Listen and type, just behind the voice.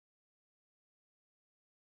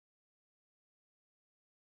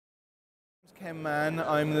Ken Mann.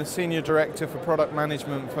 I'm the Senior Director for Product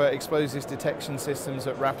Management for Explosives Detection Systems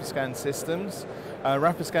at Rapiscan Systems.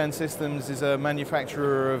 Rapiscan Systems is a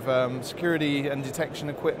manufacturer of security and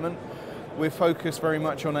detection equipment. We're focused very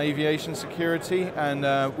much on aviation security,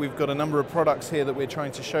 and we've got a number of products here that we're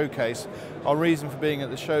trying to showcase. Our reason for being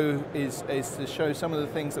at the show is to show some of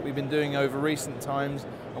the things that we've been doing over recent times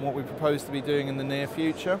and what we propose to be doing in the near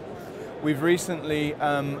future. We've recently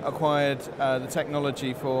acquired the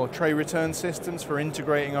technology for tray return systems for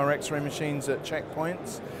integrating our X-ray machines at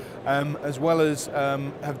checkpoints, as well as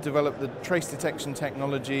have developed the trace detection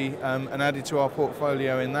technology and added to our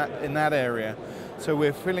portfolio in that area. So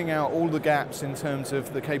we're filling out all the gaps in terms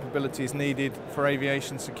of the capabilities needed for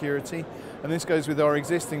aviation security, and this goes with our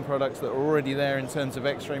existing products that are already there in terms of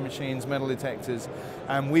X-ray machines, metal detectors,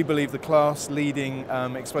 and we believe the class-leading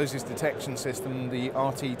explosives detection system, the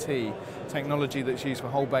RTT, technology that's used for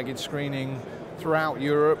whole baggage screening throughout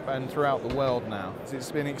Europe and throughout the world now. So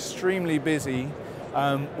it's been extremely busy.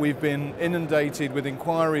 We've been inundated with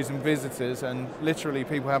inquiries and visitors, and literally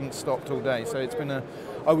people haven't stopped all day. So it's been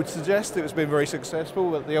I would suggest it's been very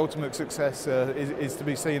successful, but the ultimate success is to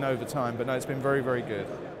be seen over time. But no, it's been very, very good.